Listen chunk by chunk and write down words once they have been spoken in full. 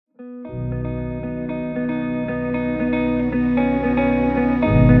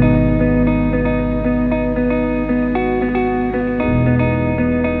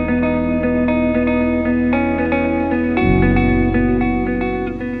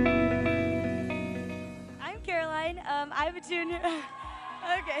I have a junior.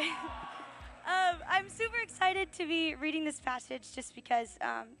 Okay. I'm super excited to be reading this passage just because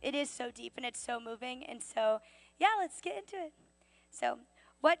it is so deep and it's so moving. And so, yeah, let's get into it. So,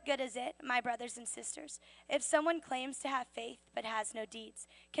 what good is it, my brothers and sisters, if someone claims to have faith but has no deeds?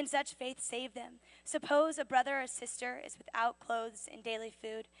 Can such faith save them? Suppose a brother or sister is without clothes and daily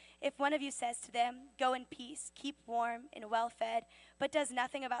food. If one of you says to them, "Go in peace, keep warm and well fed," but does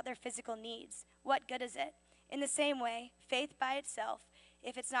nothing about their physical needs, what good is it? In the same way, faith by itself,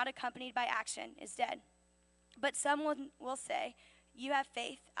 if it's not accompanied by action, is dead. But someone will say, "You have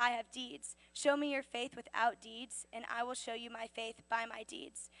faith, I have deeds. Show me your faith without deeds, and I will show you my faith by my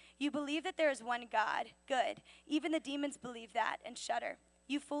deeds." You believe that there is one God. Good. Even the demons believe that and shudder.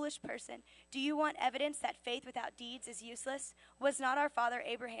 You foolish person, do you want evidence that faith without deeds is useless? Was not our father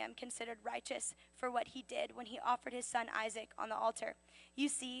Abraham considered righteous for what he did when he offered his son Isaac on the altar? You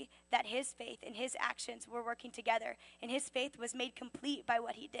see that his faith and his actions were working together, and his faith was made complete by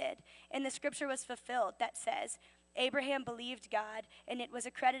what he did. And the scripture was fulfilled that says, "Abraham believed God, and it was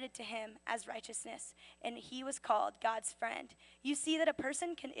accredited to him as righteousness, and he was called God's friend." You see that a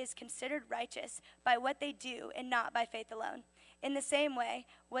person is considered righteous by what they do and not by faith alone. In the same way,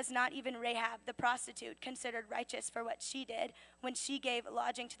 was not even Rahab the prostitute considered righteous for what she did when she gave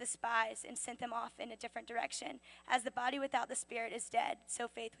lodging to the spies and sent them off in a different direction? As the body without the spirit is dead, so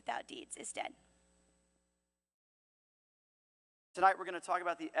faith without deeds is dead. Tonight we're going to talk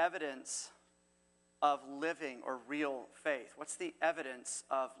about the evidence of living or real faith. What's the evidence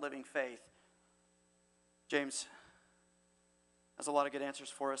of living faith? James has a lot of good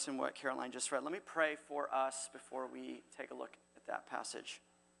answers for us in what Caroline just read. Let me pray for us before we take a look at that passage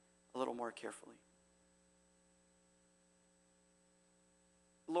a little more carefully.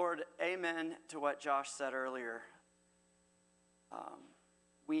 Lord, amen to what Josh said earlier.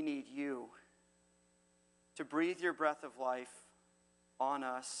 We need you to breathe your breath of life on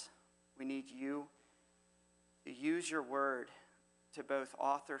us. We need you to use your word to both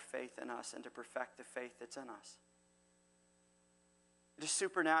author faith in us and to perfect the faith that's in us. It is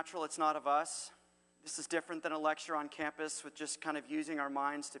supernatural. It's not of us. This is different than a lecture on campus with just kind of using our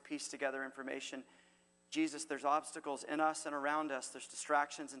minds to piece together information. Jesus, there's obstacles in us and around us. There's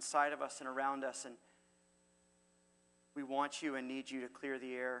distractions inside of us and around us. And we want you and need you to clear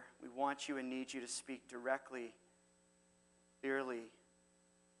the air. We want you and need you to speak directly, clearly,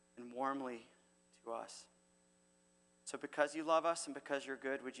 and warmly to us. So because you love us and because you're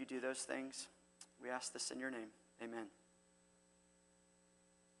good, would you do those things? We ask this in your name. Amen.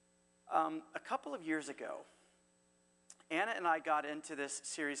 A couple of years ago, Anna and I got into this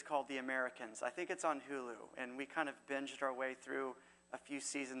series called The Americans. I think it's on Hulu, and we kind of binged our way through a few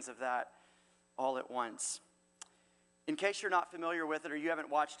seasons of that all at once. In case you're not familiar with it or you haven't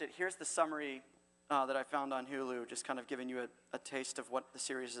watched it, here's the summary that I found on Hulu, just kind of giving you a taste of what the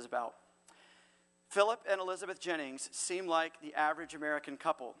series is about. Philip and Elizabeth Jennings seem like the average American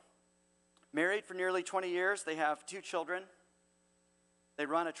couple. Married for nearly 20 years, they have 2 children. They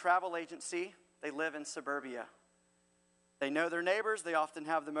run a travel agency. They live in suburbia. They know their neighbors. They often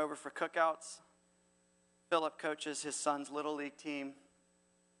have them over for cookouts. Philip coaches his son's Little League team.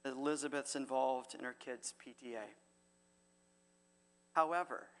 Elizabeth's involved in her kids' PTA.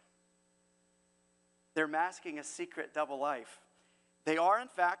 However, they're masking a secret double life. They are, in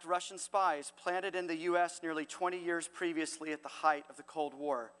fact, Russian spies planted in the U.S. nearly 20 years previously at the height of the Cold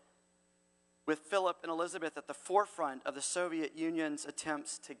War, with Philip and Elizabeth at the forefront of the Soviet Union's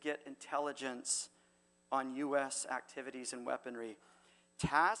attempts to get intelligence on U.S. activities and weaponry.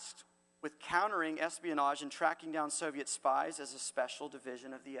 Tasked with countering espionage and tracking down Soviet spies as a special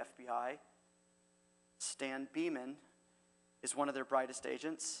division of the FBI, Stan Beeman is one of their brightest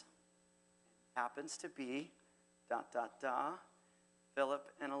agents. Happens to be,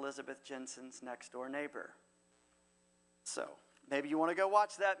 Philip and Elizabeth Jensen's next-door neighbor. So, maybe you want to go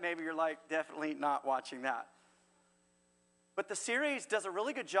watch that. Maybe you're like, definitely not watching that. But the series does a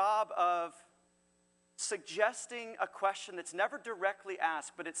really good job of suggesting a question that's never directly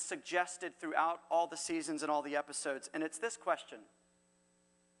asked, but it's suggested throughout all the seasons and all the episodes. And it's this question: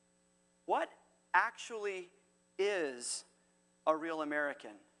 what actually is a real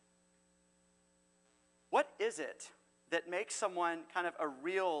American? What is it that makes someone kind of a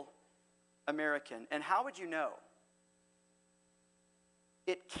real American? And how would you know?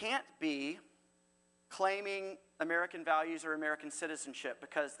 It can't be claiming American values or American citizenship,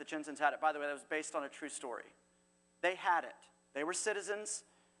 because the Jensens had it. By the way, that was based on a true story. They had it. They were citizens.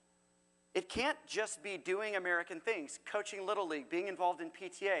 It can't just be doing American things, coaching Little League, being involved in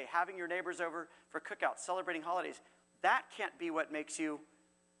PTA, having your neighbors over for cookouts, celebrating holidays. That can't be what makes you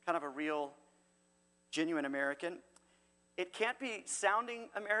kind of a real, genuine American. It can't be sounding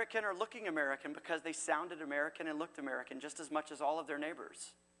American or looking American because they sounded American and looked American just as much as all of their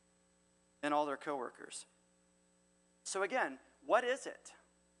neighbors and all their coworkers. So again, what is it?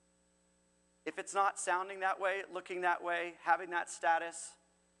 If it's not sounding that way, looking that way, having that status,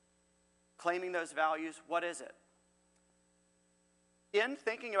 claiming those values, what is it? In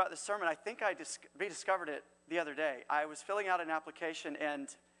thinking about this sermon, I think I rediscovered it the other day. I was filling out an application, and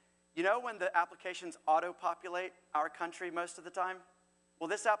you know when the applications auto-populate our country most of the time? Well,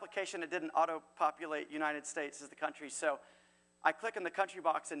 this application, it didn't auto-populate United States as the country, so I click in the country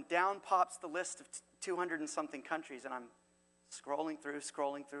box, and down pops the list of 200 and something countries, and I'm scrolling through.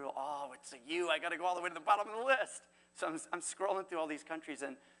 Oh, it's a U. I got to go all the way to the bottom of the list. So I'm scrolling through all these countries,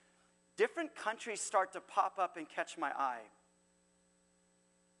 and different countries start to pop up and catch my eye.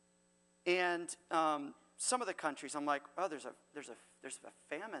 And some of the countries, I'm like, oh, there's a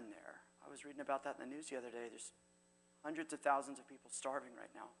famine there. I was reading about that in the news the other day. There's hundreds of thousands of people starving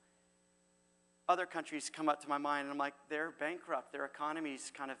right now. Other countries come up to my mind, and I'm like, they're bankrupt. Their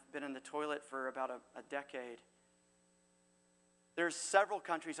economy's kind of been in the toilet for about a decade. There's several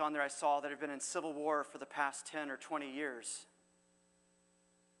countries on there I saw that have been in civil war for the past 10 or 20 years.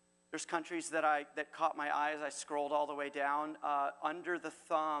 There's countries that caught my eye as I scrolled all the way down, under the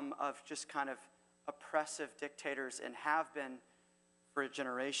thumb of just kind of oppressive dictators, and have been for a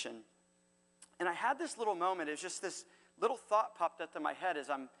generation. And I had this little moment. It was just this little thought popped up in my head as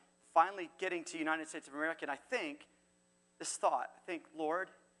I'm finally getting to United States of America. And I think, Lord,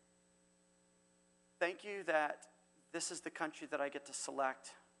 thank you that this is the country that I get to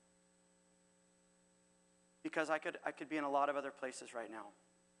select, because I could be in a lot of other places right now.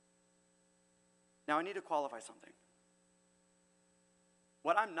 Now, I need to qualify something.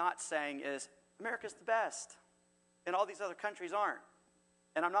 What I'm not saying is America's the best, and all these other countries aren't.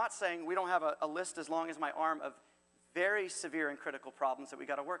 And I'm not saying we don't have a list as long as my arm of very severe and critical problems that we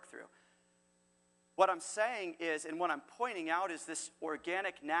got to work through. What I'm saying is, and what I'm pointing out, is this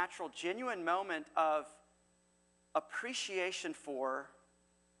organic, natural, genuine moment of appreciation for,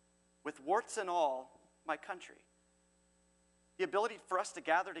 with warts and all, my country. The ability for us to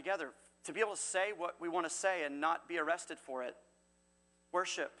gather together, to be able to say what we want to say and not be arrested for it.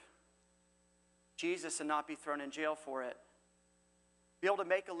 Worship Jesus and not be thrown in jail for it. Be able to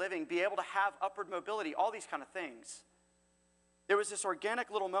make a living, be able to have upward mobility, all these kind of things. There was this organic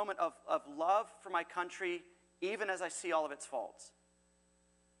little moment of love for my country, even as I see all of its faults.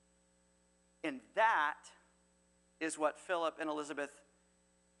 And that is what Philip and Elizabeth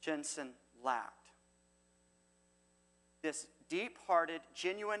Jensen lacked. This deep-hearted,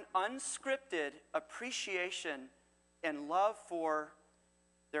 genuine, unscripted appreciation and love for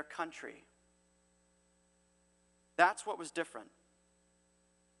their country. That's what was different.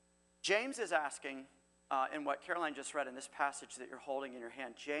 James is asking, in what Caroline just read in this passage that you're holding in your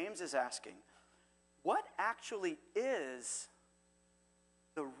hand, James is asking, what actually is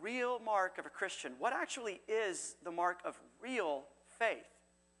the real mark of a Christian? What actually is the mark of real faith?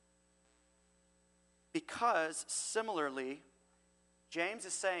 Because, similarly, James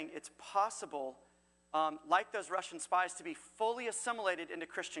is saying it's possible, like those Russian spies, to be fully assimilated into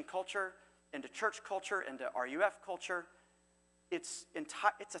Christian culture, into church culture, into RUF culture. It's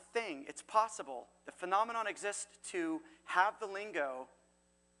a thing. It's possible. The phenomenon exists to have the lingo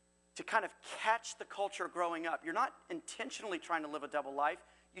to kind of catch the culture growing up. You're not intentionally trying to live a double life.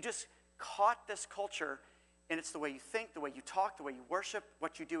 You just caught this culture, and it's the way you think, the way you talk, the way you worship,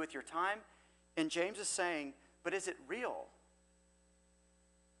 what you do with your time. And James is saying, but is it real?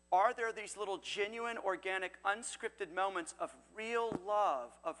 Are there these little genuine, organic, unscripted moments of real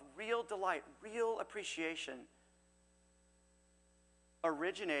love, of real delight, real appreciation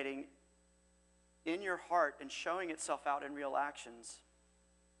originating in your heart and showing itself out in real actions?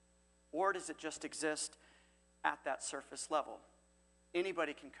 Or does it just exist at that surface level?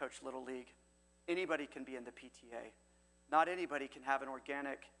 Anybody can coach Little League. Anybody can be in the PTA. Not anybody can have an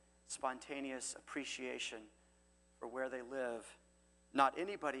organic, spontaneous appreciation for where they live. Not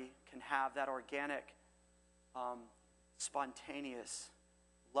anybody can have that organic, spontaneous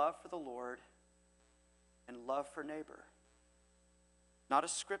love for the Lord and love for neighbor. Not a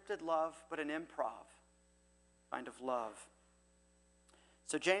scripted love, but an improv kind of love.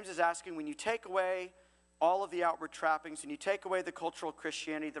 So James is asking, when you take away all of the outward trappings, when you take away the cultural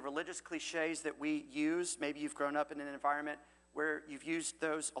Christianity, the religious cliches that we use, maybe you've grown up in an environment where you've used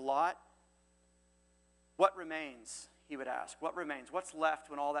those a lot, what remains, he would ask. What remains? What's left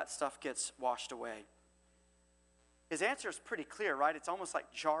when all that stuff gets washed away? His answer is pretty clear, right? It's almost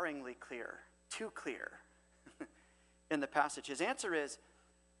like jarringly clear, too clear in the passage. His answer is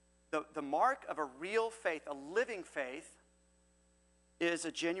the mark of a real faith, a living faith, is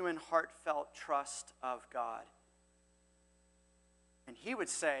a genuine, heartfelt trust of God. And he would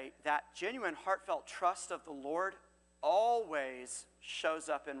say that genuine, heartfelt trust of the Lord always shows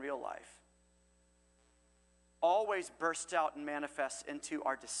up in real life. Always bursts out and manifests into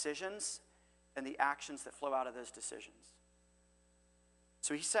our decisions and the actions that flow out of those decisions.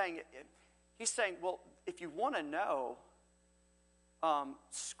 So he's saying, well, if you want to know,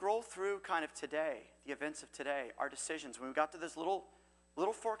 scroll through kind of today, the events of today, our decisions. When we got to those little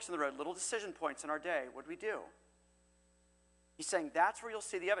forks in the road, little decision points in our day, what do we do? He's saying that's where you'll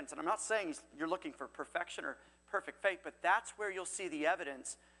see the evidence. And I'm not saying you're looking for perfection or perfect faith, but that's where you'll see the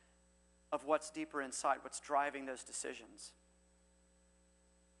evidence of what's deeper inside, what's driving those decisions.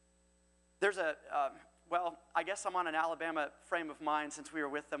 There's I guess I'm on an Alabama frame of mind since we were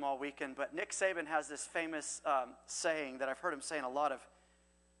with them all weekend, but Nick Saban has this famous saying that I've heard him say in a lot of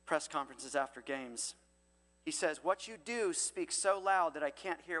press conferences after games. He says, "What you do speaks so loud that I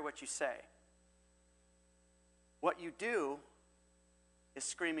can't hear what you say." What you do is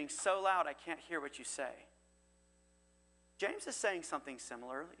screaming so loud I can't hear what you say. James is saying something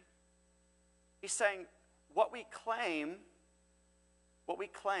similarly. He's saying what we claim,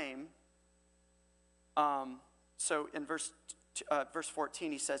 so in verse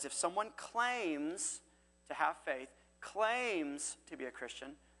 14 he says, if someone claims to have faith, claims to be a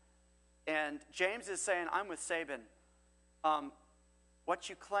Christian, and James is saying, I'm with Saban, what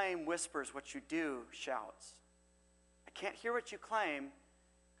you claim whispers, what you do shouts. I can't hear what you claim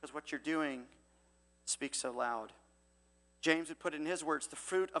because what you're doing speaks so loud. James would put it in his words, the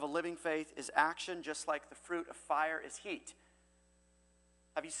fruit of a living faith is action, just like the fruit of fire is heat.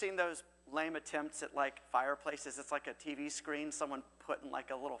 Have you seen those lame attempts at like fireplaces? It's like a TV screen, someone put in like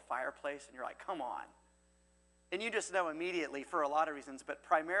a little fireplace, and you're like, come on. And you just know immediately for a lot of reasons, but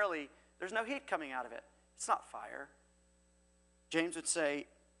primarily there's no heat coming out of it. It's not fire. James would say,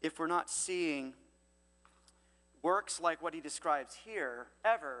 if we're not seeing works like what he describes here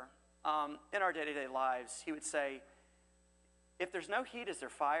ever in our day-to-day lives, he would say, if there's no heat, is there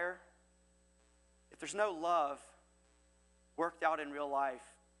fire? If there's no love worked out in real life,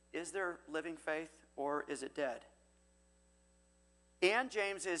 is there living faith or is it dead? And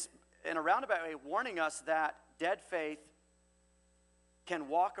James is, in a roundabout way, warning us that dead faith can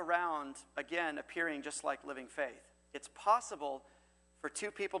walk around, again, appearing just like living faith. It's possible for two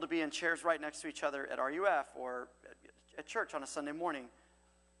people to be in chairs right next to each other at RUF or at church on a Sunday morning,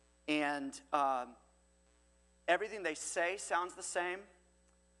 and everything they say sounds the same.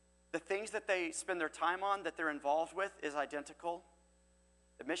 The things that they spend their time on, that they're involved with, is identical.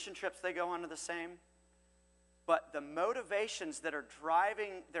 The mission trips they go on are the same. But the motivations that are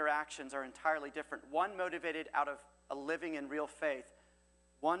driving their actions are entirely different. One motivated out of a living in real faith.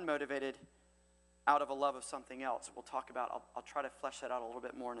 One motivated out of a love of something else. We'll talk about, I'll try to flesh that out a little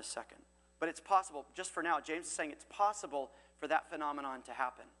bit more in a second. But it's possible, just for now, James is saying it's possible for that phenomenon to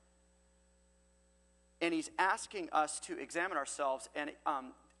happen. And he's asking us to examine ourselves. And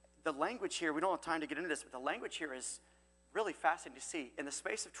the language here, we don't have time to get into this, but the language here is really fascinating to see. In the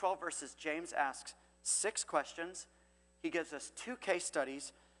space of 12 verses, James asks 6 questions. He gives us 2 case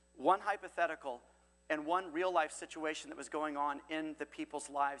studies, 1 hypothetical, and 1 real-life situation that was going on in the people's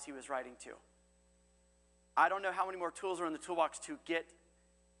lives he was writing to. I don't know how many more tools are in the toolbox to get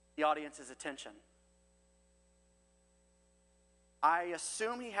the audience's attention. I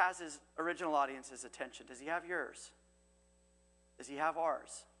assume he has his original audience's attention. Does he have yours? Does he have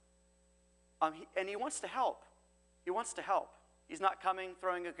ours? And he wants to help. He wants to help. He's not coming,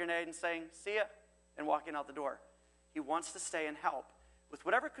 throwing a grenade and saying, see ya, and walking out the door. He wants to stay and help. With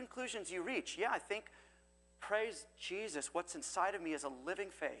whatever conclusions you reach, I think, praise Jesus, what's inside of me is a living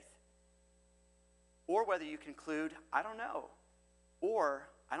faith. Or whether you conclude, I don't know, or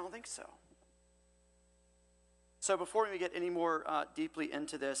I don't think so. So before we get any more deeply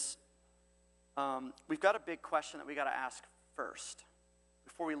into this, we've got a big question that we got to ask first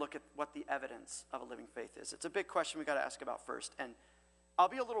before we look at what the evidence of a living faith is. It's a big question we got to ask about first. And I'll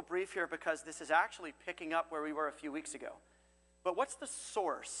be a little brief here because this is actually picking up where we were a few weeks ago. But what's the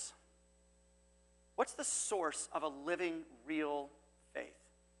source? What's the source of a living, real faith?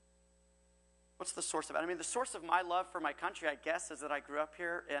 What's the source of it? I mean, the source of my love for my country, I guess, is that I grew up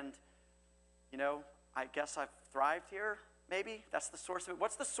here and, I guess I've thrived here, maybe. That's the source of it.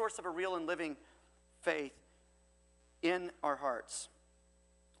 What's the source of a real and living faith in our hearts?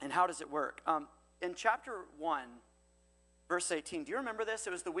 And how does it work? In chapter 1, verse 18, do you remember this?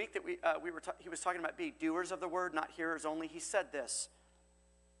 It was the week that he was talking about being doers of the word, not hearers only. He said this,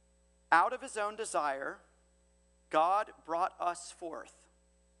 out of his own desire, God brought us forth.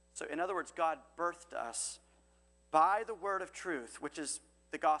 So in other words, God birthed us by the word of truth, which is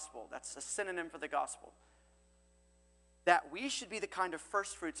the gospel. That's a synonym for the gospel. That we should be the kind of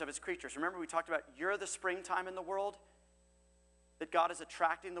first fruits of his creatures. Remember, we talked about you're the springtime in the world, that God is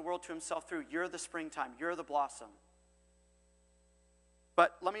attracting the world to himself through. You're the springtime. You're the blossom.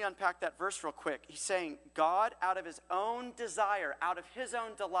 But let me unpack that verse real quick. He's saying, God, out of his own desire, out of his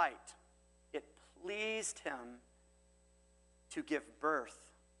own delight, it pleased him to give birth.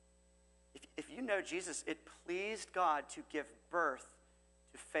 If you know Jesus, it pleased God to give birth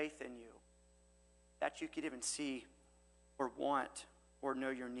to faith in you, that you could even see or want or know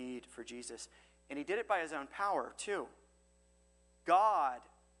your need for Jesus. And he did it by his own power, too. God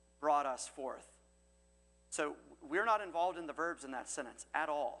brought us forth. So we're not involved in the verbs in that sentence at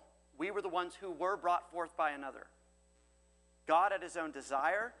all. We were the ones who were brought forth by another. God at his own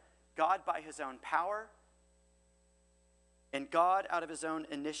desire, God by his own power, and God out of his own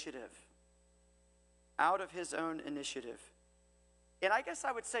initiative. Out of his own initiative. And I guess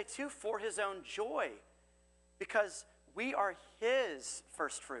I would say, too, for his own joy, because we are his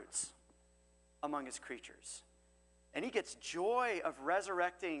first fruits among his creatures. And he gets joy of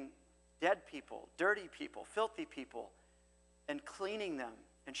resurrecting dead people, dirty people, filthy people, and cleaning them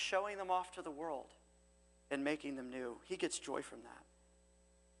and showing them off to the world and making them new. He gets joy from that.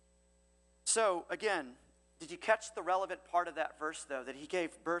 So, again, did you catch the relevant part of that verse, though, that he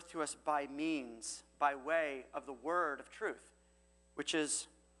gave birth to us by means, by way of the word of truth, which is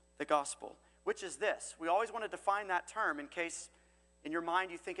the gospel, which is this. We always want to define that term in case in your mind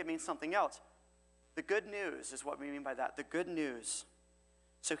you think it means something else. The good news is what we mean by that, the good news.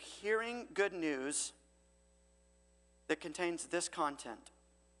 So hearing good news that contains this content,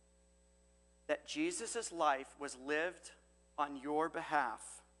 that Jesus' life was lived on your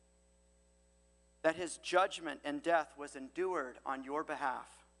behalf, that his judgment and death was endured on your behalf,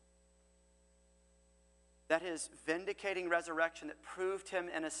 that his vindicating resurrection that proved him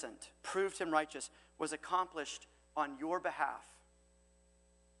innocent, proved him righteous, was accomplished on your behalf,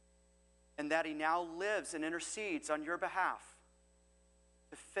 and that he now lives and intercedes on your behalf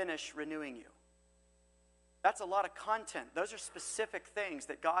to finish renewing you. That's a lot of content. Those are specific things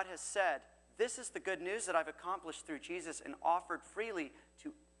that God has said, this is the good news that I've accomplished through Jesus and offered freely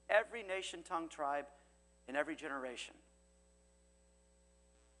to every nation, tongue, tribe, in every generation.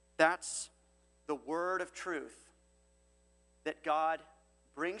 That's the word of truth that God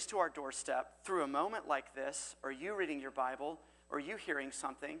brings to our doorstep through a moment like this, or you reading your Bible, or you hearing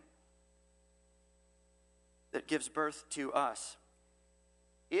something that gives birth to us.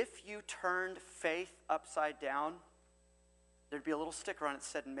 If you turned faith upside down, there'd be a little sticker on it that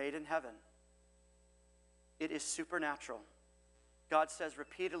said, made in heaven. It is supernatural. God says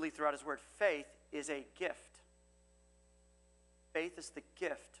repeatedly throughout his word, faith is a gift. Faith is the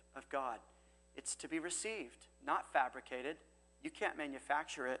gift of God. It's to be received, not fabricated. You can't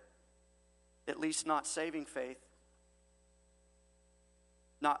manufacture it, at least not saving faith,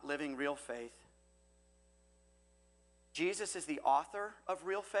 not living real faith. Jesus is the author of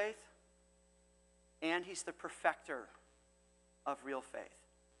real faith, and he's the perfecter of real faith.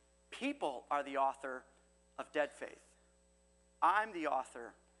 People are the author of dead faith. I'm the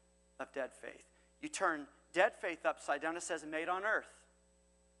author of dead faith. You turn dead faith upside down, it says made on earth.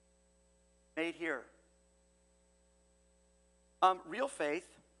 Made here. Real faith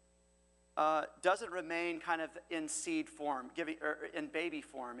doesn't remain kind of in seed form, or in baby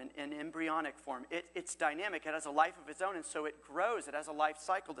form, in embryonic form. It's dynamic. It has a life of its own, and so it grows. It has a life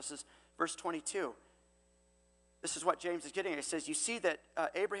cycle. This is verse 22. This is what James is getting at. It says, you see that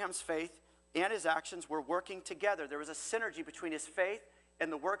Abraham's faith and his actions were working together. There was a synergy between his faith and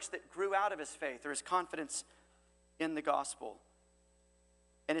the works that grew out of his faith, or his confidence in the gospel.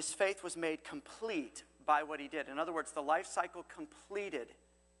 And his faith was made complete by what he did. In other words, the life cycle completed.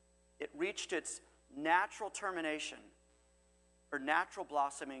 It reached its natural termination, or natural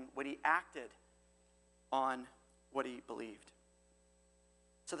blossoming, when he acted on what he believed.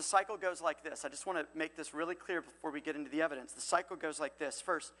 So the cycle goes like this. I just want to make this really clear before we get into the evidence. The cycle goes like this.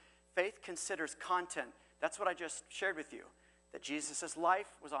 First, faith considers content. That's what I just shared with you. That Jesus' life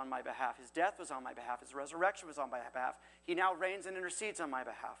was on my behalf. His death was on my behalf. His resurrection was on my behalf. He now reigns and intercedes on my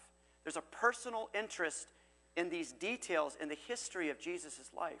behalf. There's a personal interest in these details in the history of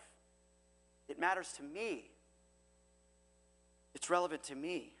Jesus' life. It matters to me. It's relevant to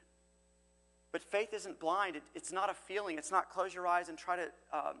me. But faith isn't blind. It's not a feeling. It's not close your eyes and try to,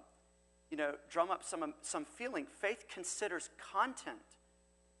 drum up some feeling. Faith considers content.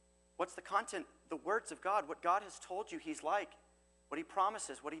 What's the content? The words of God, what God has told you he's like, what he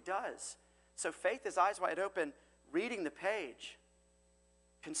promises, what he does. So faith is eyes wide open, reading the page,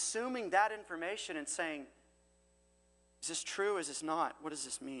 consuming that information and saying, Is this true? Is this not? What does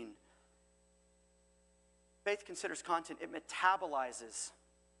this mean? Faith considers content. It metabolizes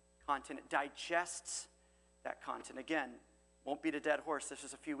content. It digests that content. Again, won't beat a dead horse. This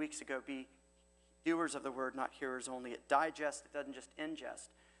was a few weeks ago. Be doers of the word, not hearers only. It digests. It doesn't just ingest.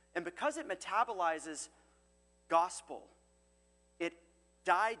 And because it metabolizes gospel, it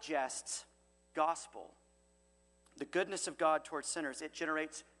digests gospel, the goodness of God towards sinners. It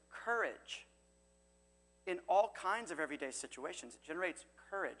generates courage in all kinds of everyday situations. It generates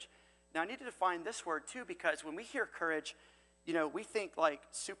courage. Now, I need to define this word too, because when we hear courage, we think like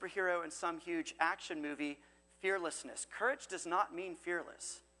superhero in some huge action movie, fearlessness. Courage does not mean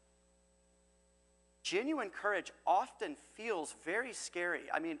fearless. Genuine courage often feels very scary.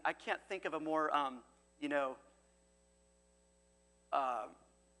 I mean, I can't think of a more,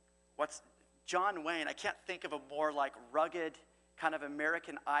 what's John Wayne? I can't think of a more like rugged kind of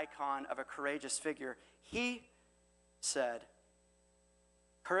American icon of a courageous figure. He said,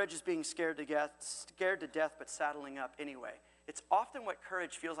 courage is being scared to death, but saddling up anyway. It's often what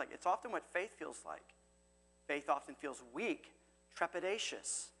courage feels like. It's often what faith feels like. Faith often feels weak,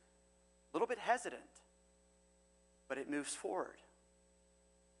 trepidatious, a little bit hesitant, but it moves forward.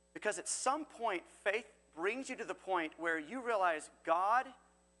 Because at some point, faith brings you to the point where you realize God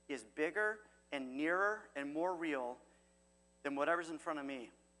is bigger and nearer and more real than whatever's in front of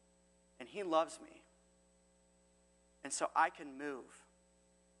me. And he loves me. And so I can move.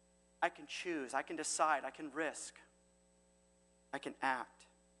 I can choose. I can decide. I can risk. I can act.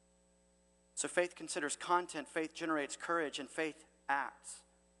 So faith considers content, faith generates courage, and faith acts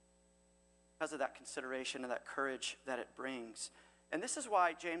because of that consideration and that courage that it brings. And this is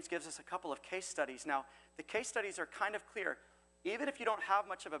why James gives us a couple of case studies. Now, the case studies are kind of clear. Even if you don't have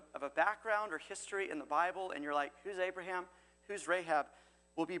much of a background or history in the Bible, and you're like, who's Abraham? Who's Rahab?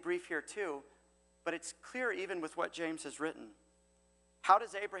 We'll be brief here too. But it's clear even with what James has written. How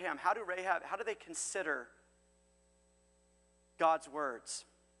does Abraham, how do Rahab, how do they consider God's words?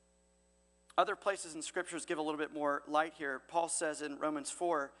 Other places in scriptures give a little bit more light here. Paul says in Romans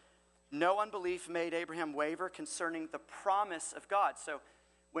 4, no unbelief made Abraham waver concerning the promise of God. So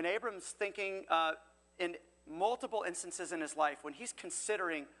when Abram's thinking in multiple instances in his life, when he's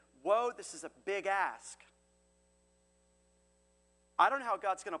considering, whoa, this is a big ask. I don't know how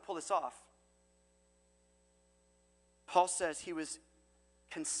God's going to pull this off. Paul says he was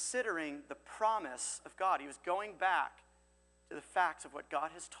considering the promise of God. He was going back to the facts of what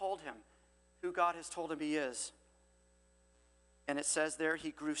God has told him, who God has told him he is. And it says there, he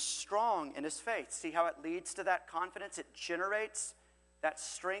grew strong in his faith. See how it leads to that confidence? It generates that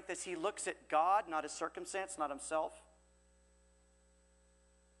strength as he looks at God, not his circumstance, not himself.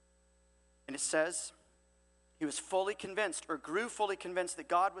 And it says, he was fully convinced, or grew fully convinced, that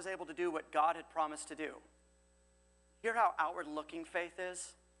God was able to do what God had promised to do. Hear how outward-looking faith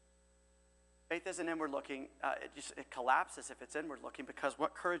is? Faith isn't inward-looking. It collapses if it's inward-looking, because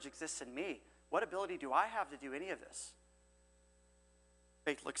what courage exists in me? What ability do I have to do any of this?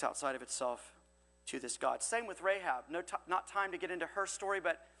 Faith looks outside of itself to this God. Same with Rahab. Not time to get into her story,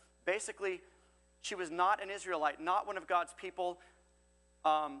 but basically, she was not an Israelite, not one of God's people.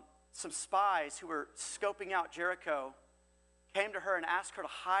 Some spies who were scoping out Jericho came to her and asked her to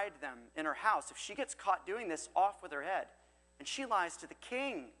hide them in her house. If she gets caught doing this, off with her head. And she lies to the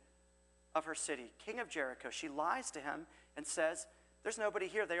king of her city, king of Jericho. She lies to him and says, there's nobody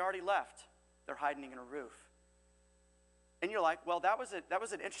here. They already left. They're hiding in a roof. And you're like, well, that was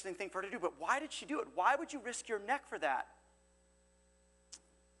an interesting thing for her to do, but why did she do it? Why would you risk your neck for that?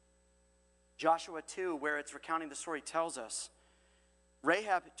 Joshua 2, where it's recounting the story, tells us,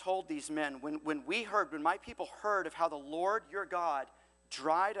 Rahab told these men, when my people heard of how the Lord your God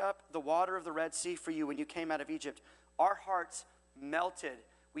dried up the water of the Red Sea for you when you came out of Egypt, our hearts melted.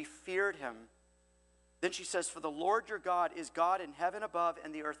 We feared him. Then she says, for the Lord your God is God in heaven above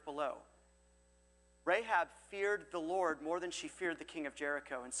and the earth below. Rahab feared the Lord more than she feared the king of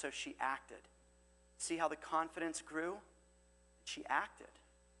Jericho, and so she acted. See how the confidence grew? She acted.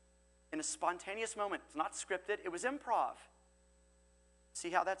 In a spontaneous moment. It's not scripted. It was improv.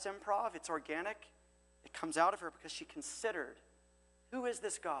 See how that's improv? It's organic. It comes out of her because she considered, who is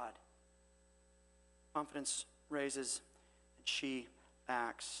this God? Confidence raises, and she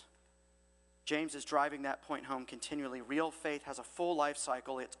acts. James is driving that point home continually. Real faith has a full life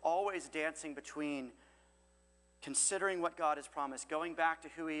cycle. It's always dancing between considering what God has promised, going back to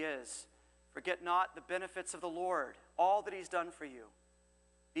who he is. Forget not the benefits of the Lord, all that he's done for you.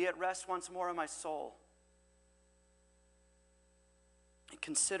 Be at rest once more in my soul. It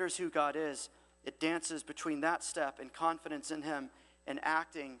considers who God is. It dances between that step and confidence in him and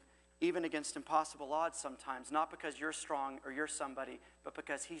acting even against impossible odds sometimes, not because you're strong or you're somebody, but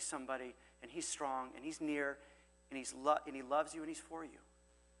because he's somebody, and he's strong, and he's near, and he loves you, and he's for you.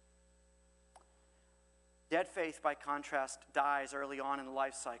 Dead faith, by contrast, dies early on in the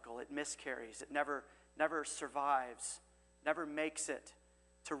life cycle. It miscarries. It never survives, never makes it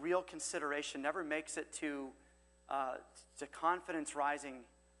to real consideration, never makes it to confidence rising,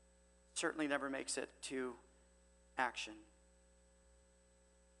 certainly never makes it to action.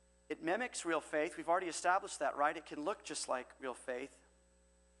 It mimics real faith. We've already established that, right? It can look just like real faith,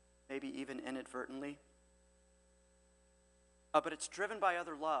 maybe even inadvertently. But it's driven by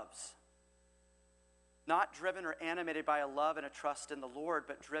other loves. Not driven or animated by a love and a trust in the Lord,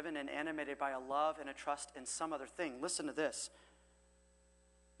 but driven and animated by a love and a trust in some other thing. Listen to this.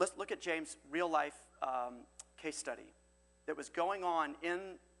 Let's look at James' real-life case study that was going on in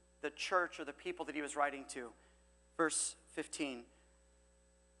the church or the people that he was writing to. Verse 15.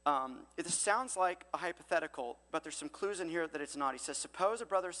 It sounds like a hypothetical, but there's some clues in here that it's not. He says, suppose a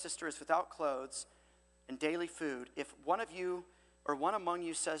brother or sister is without clothes and daily food. If one of you or one among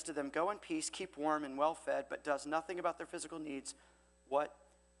you says to them, go in peace, keep warm and well fed, but does nothing about their physical needs, what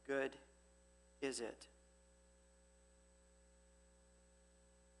good is it?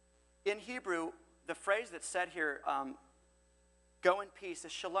 In Hebrew, the phrase that's said here, go in peace,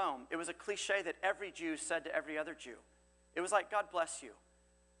 is shalom. It was a cliche that every Jew said to every other Jew. It was like, God bless you.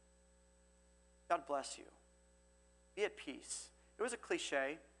 God bless you. Be at peace. It was a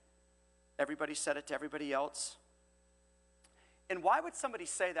cliche. Everybody said it to everybody else. And why would somebody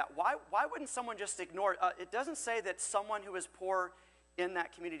say that? Why wouldn't someone just ignore it? It doesn't say that someone who was poor in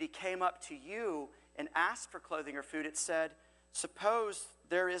that community came up to you and asked for clothing or food. It said, suppose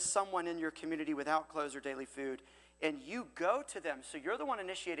there is someone in your community without clothes or daily food, and you go to them. So you're the one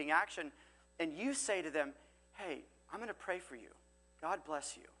initiating action, and you say to them, hey, I'm going to pray for you. God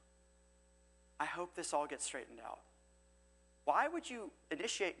bless you. I hope this all gets straightened out. Why would you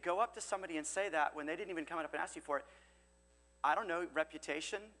go up to somebody and say that when they didn't even come up and ask you for it? I don't know,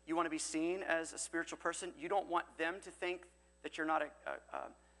 reputation. You want to be seen as a spiritual person. You don't want them to think that you're not a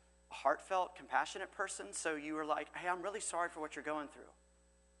heartfelt, compassionate person. So you were like, hey, I'm really sorry for what you're going through.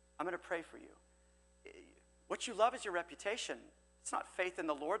 I'm going to pray for you. What you love is your reputation. It's not faith in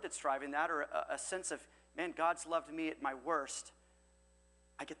the Lord that's driving that, or a sense of, man, God's loved me at my worst.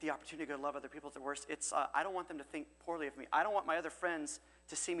 I get the opportunity to go love other people at their worst. It's I don't want them to think poorly of me. I don't want my other friends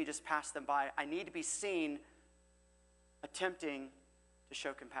to see me just pass them by. I need to be seen attempting to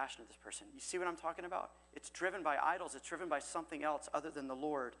show compassion to this person. You see what I'm talking about? It's driven by idols. It's driven by something else other than the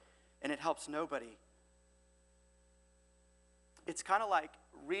Lord, and it helps nobody. It's kind of like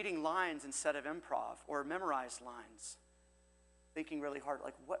reading lines instead of improv, or memorized lines. Thinking really hard,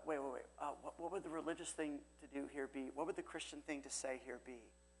 like, what would the religious thing to do here be? What would the Christian thing to say here be?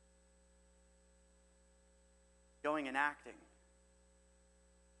 Going and acting.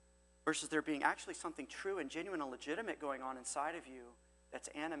 Versus there being actually something true and genuine and legitimate going on inside of you that's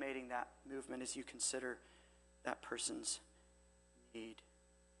animating that movement as you consider that person's need.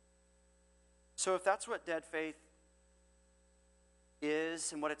 So if that's what dead faith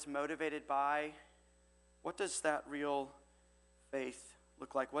is and what it's motivated by, what does that real faith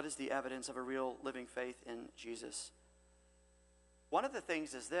look like? What is the evidence of a real living faith in Jesus? One of the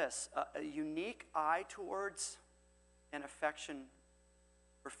things is this, a unique eye towards and affection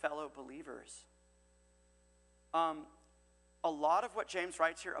for fellow believers. A lot of what James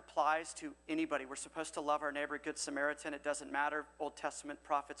writes here applies to anybody. We're supposed to love our neighbor, Good Samaritan. It doesn't matter. Old Testament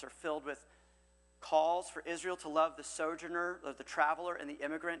prophets are filled with calls for Israel to love the sojourner, the traveler, and the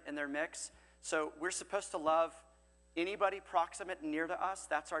immigrant in their mix. So we're supposed to love anybody proximate and near to us.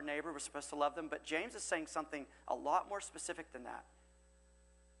 That's our neighbor. We're supposed to love them. But James is saying something a lot more specific than that.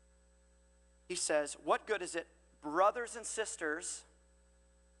 He says, what good is it, brothers and sisters?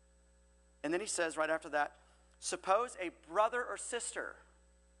 And then he says right after that, suppose a brother or sister.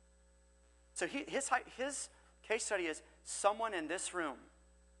 So his case study is someone in this room.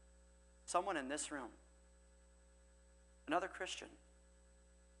 Someone in this room. Another Christian.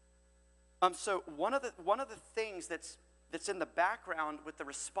 So one of the things that's in the background with the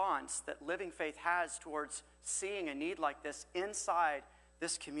response that living faith has towards seeing a need like this inside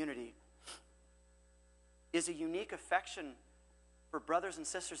this community is a unique affection for brothers and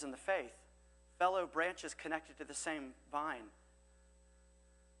sisters in the faith. Fellow branches connected to the same vine.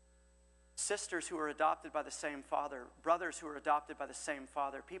 Sisters who are adopted by the same father. Brothers who are adopted by the same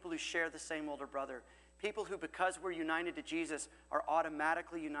father. People who share the same older brother. People who, because we're united to Jesus, are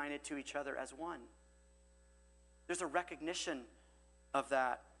automatically united to each other as one. There's a recognition of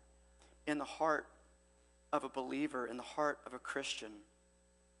that in the heart of a believer, in the heart of a Christian.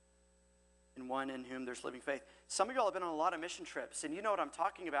 in one in whom there's living faith. Some of y'all have been on a lot of mission trips, and you know what I'm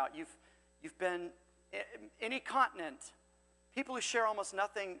talking about. You've been any continent, people who share almost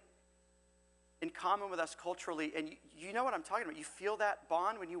nothing in common with us culturally, and you know what I'm talking about. You feel that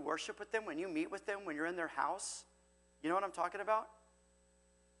bond when you worship with them, when you meet with them, when you're in their house. You know what I'm talking about?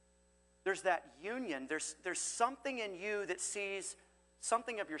 There's that union. There's something in you that sees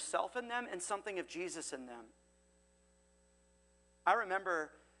something of yourself in them and something of Jesus in them. I remember,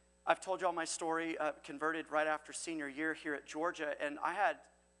 I've told you all my story, converted right after senior year here at Georgia, and I had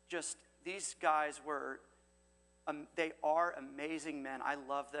just, these guys were, they are amazing men. I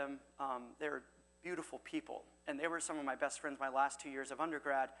love them. They're beautiful people, and they were some of my best friends my last 2 years of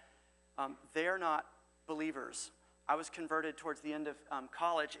undergrad. They're not believers. I was converted towards the end of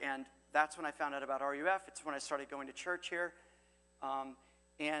college, and that's when I found out about RUF. It's when I started going to church here.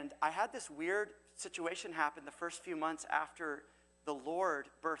 And I had this weird situation happen the first few months after the Lord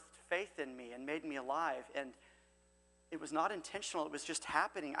birthed faith in me and made me alive. And it was not intentional. It was just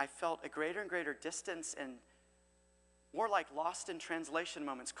happening. I felt a greater and greater distance and more like lost in translation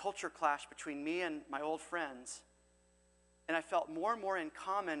moments, culture clash between me and my old friends. And I felt more and more in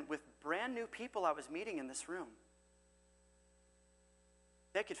common with brand new people I was meeting in this room.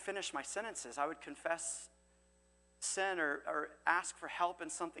 They could finish my sentences. I would confess sin or ask for help in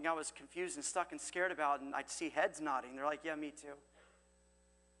something I was confused and stuck and scared about, and I'd see heads nodding. They're like, yeah, me too.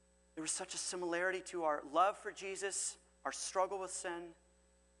 There was such a similarity to our love for Jesus, our struggle with sin.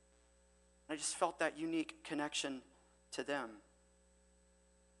 I just felt that unique connection to them.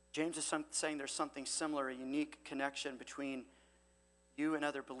 James is saying there's something similar, a unique connection between you and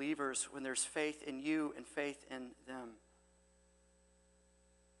other believers when there's faith in you and faith in them.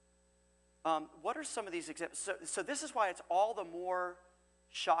 What are some of these examples? So this is why it's all the more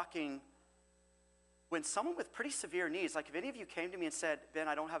shocking when someone with pretty severe needs, like if any of you came to me and said, Ben,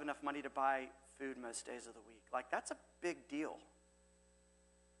 I don't have enough money to buy food most days of the week. Like that's a big deal.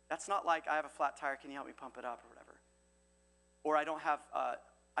 That's not like I have a flat tire, can you help me pump it up or whatever. Or I don't have,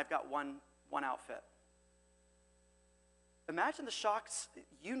 I've got one outfit. Imagine the shocks.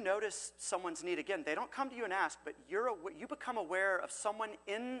 You notice someone's need. Again, they don't come to you and ask, but you become aware of someone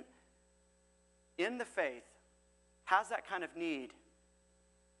in the faith has that kind of need.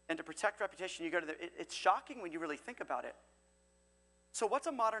 And to protect reputation, you go to it's shocking when you really think about it. So what's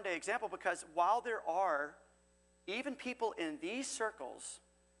a modern day example? Because while there are even people in these circles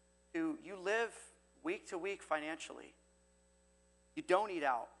who you live week to week financially, you don't eat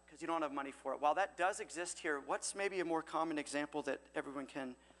out because you don't have money for it. While that does exist here, what's maybe a more common example that everyone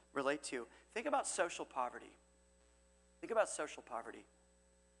can relate to? Think about social poverty. Think about social poverty.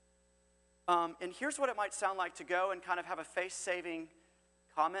 And here's what it might sound like to go and kind of have a face-saving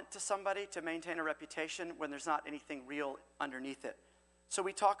comment to somebody to maintain a reputation when there's not anything real underneath it. So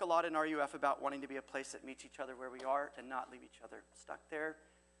we talk a lot in RUF about wanting to be a place that meets each other where we are and not leave each other stuck there.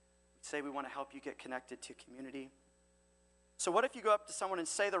 We say we want to help you get connected to community. So what if you go up to someone and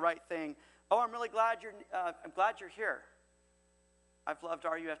say the right thing? Oh, I'm really glad I'm glad you're here. I've loved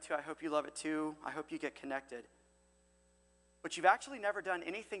RUF too. I hope you love it too. I hope you get connected. But you've actually never done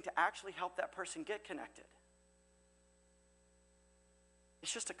anything to actually help that person get connected.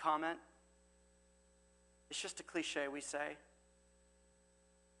 It's just a comment. It's just a cliche we say.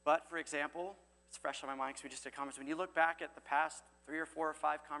 But for example, it's fresh on my mind because we just did comments. When you look back at the past 3 or 4 or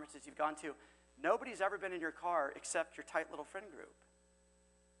 5 conferences you've gone to, nobody's ever been in your car except your tight little friend group.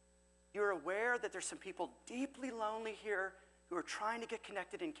 You're aware that there's some people deeply lonely here who are trying to get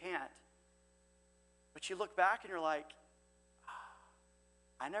connected and can't. But you look back and you're like,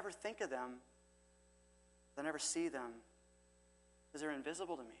 I never think of them. I never see them because they're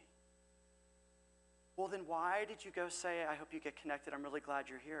invisible to me. Well, then why did you go say, I hope you get connected. I'm really glad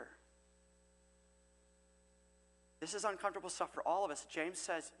you're here. This is uncomfortable stuff for all of us. James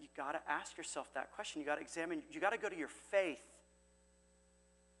says you got to ask yourself that question. You got to examine. You got to go to your faith.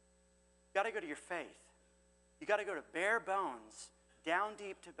 You got to go to your faith. You got to go to bare bones, down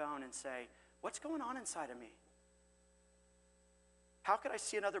deep to bone and say, what's going on inside of me? How could I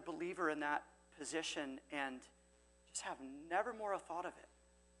see another believer in that position and just have never more a thought of it?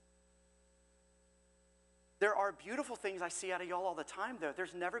 There are beautiful things I see out of y'all all the time, though.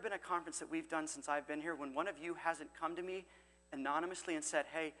 There's never been a conference that we've done since I've been here when one of you hasn't come to me anonymously and said,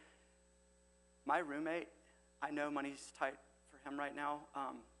 hey, my roommate, I know money's tight for him right now.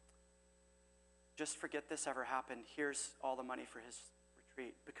 Just forget this ever happened. Here's all the money for his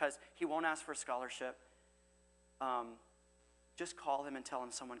retreat. Because he won't ask for a scholarship. Just call him and tell him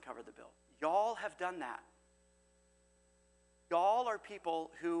someone covered the bill. Y'all have done that. Y'all are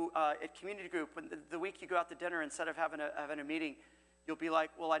people who, at community group, when the week you go out to dinner, instead of having a meeting, You'll be like,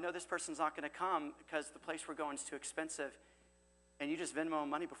 well, I know this person's not going to come because the place we're going is too expensive. And you just Venmo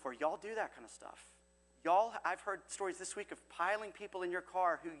money before. Y'all do that kind of stuff. Y'all, I've heard stories this week of piling people in your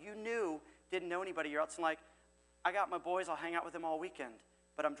car who you knew didn't know anybody. You're out like, I got my boys, I'll hang out with them all weekend,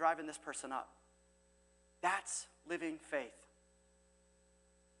 but I'm driving this person up. That's living faith.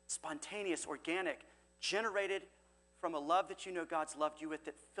 Spontaneous, organic, generated from a love that you know God's loved you with,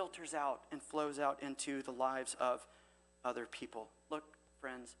 that filters out and flows out into the lives of other people. Look,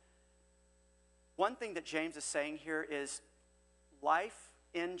 friends, one thing that James is saying here is life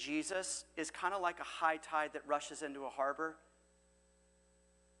in Jesus is kind of like a high tide that rushes into a harbor.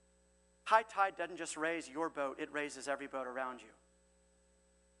 High tide doesn't just raise your boat, it raises every boat around you.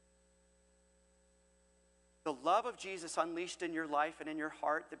 The love of Jesus unleashed in your life and in your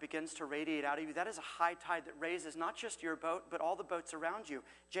heart that begins to radiate out of you, that is a high tide that raises not just your boat, but all the boats around you.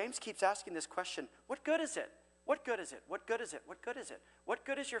 James keeps asking this question, what good is it? What good is it? What good is it? What good is it? What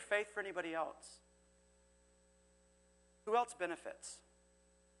good is your faith for anybody else? Who else benefits?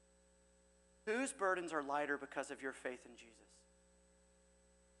 Whose burdens are lighter because of your faith in Jesus?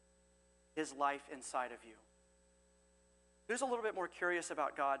 His life inside of you. Who's a little bit more curious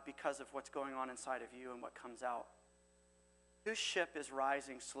about God because of what's going on inside of you and what comes out? Whose ship is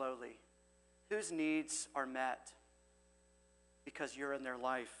rising slowly? Whose needs are met because you're in their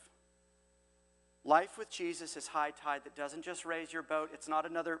life? Life with Jesus is high tide that doesn't just raise your boat. It's not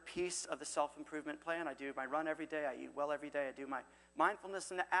another piece of the self-improvement plan. I do my run every day. I eat well every day. I do my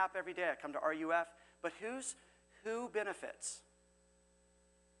mindfulness in the app every day. I come to RUF. But who benefits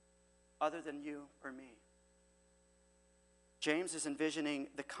other than you or me? James is envisioning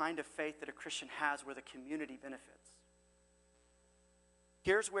the kind of faith that a Christian has where the community benefits.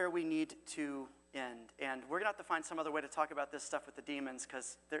 Here's where we need to end. And we're going to have to find some other way to talk about this stuff with the demons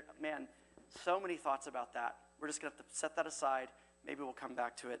because, man, so many thoughts about that. We're just going to have to set that aside. Maybe we'll come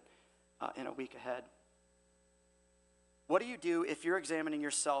back to it in a week ahead. What do you do if you're examining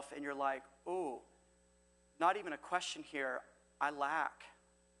yourself and you're like, oh, not even a question here. I lack.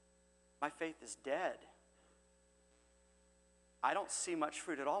 My faith is dead. I don't see much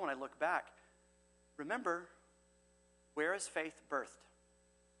fruit at all when I look back. Remember, where is faith birthed?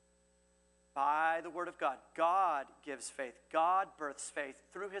 By the word of God. God gives faith. God births faith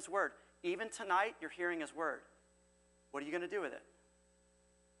through his word. Even tonight, you're hearing his word. What are you going to do with it?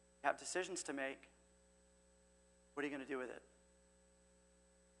 You have decisions to make. What are you going to do with it?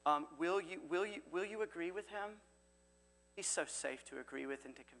 Will you agree with him? He's so safe to agree with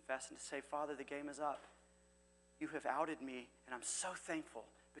and to confess and to say, Father, the game is up. You have outed me, and I'm so thankful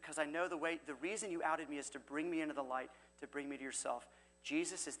because I know the reason you outed me is to bring me into the light, to bring me to yourself.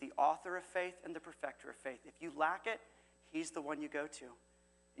 Jesus is the author of faith and the perfecter of faith. If you lack it, he's the one you go to.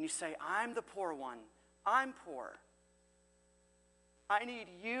 And you say, I'm the poor one. I'm poor. I need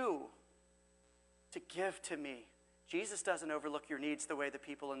you to give to me. Jesus doesn't overlook your needs the way the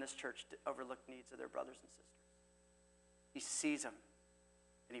people in this church overlook needs of their brothers and sisters. He sees them,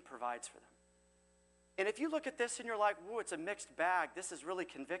 and he provides for them. And if you look at this and you're like, whoa, it's a mixed bag, this is really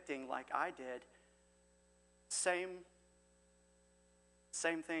convicting like I did, same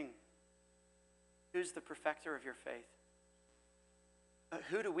thing. Who's the perfecter of your faith?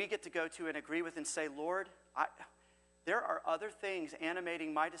 Who do we get to go to and agree with and say, Lord, there are other things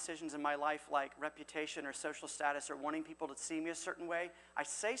animating my decisions in my life like reputation or social status or wanting people to see me a certain way. I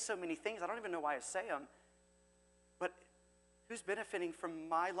say so many things, I don't even know why I say them. But who's benefiting from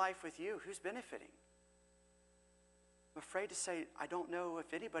my life with you? Who's benefiting? I'm afraid to say, I don't know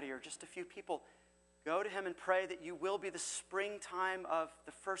if anybody or just a few people. Go to him and pray that you will be the springtime of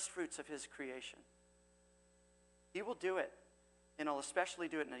the first fruits of his creation. He will do it, and he'll especially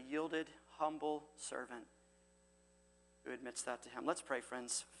do it in a yielded, humble servant who admits that to him. Let's pray,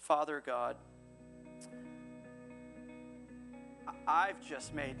 friends. Father God, I've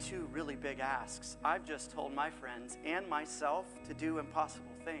just made two really big asks. I've just told my friends and myself to do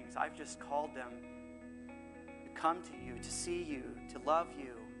impossible things. I've just called them to come to you, to see you, to love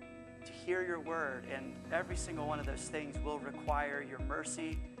you, to hear your word. And every single one of those things will require your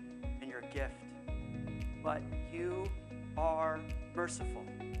mercy and your gift. But you are merciful.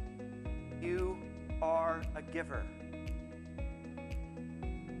 You are a giver.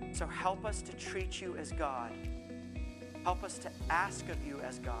 So help us to treat you as God. Help us to ask of you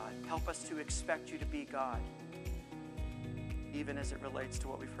as God. Help us to expect you to be God. Even as it relates to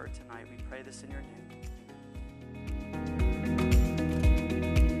what we've heard tonight, we pray this in your name.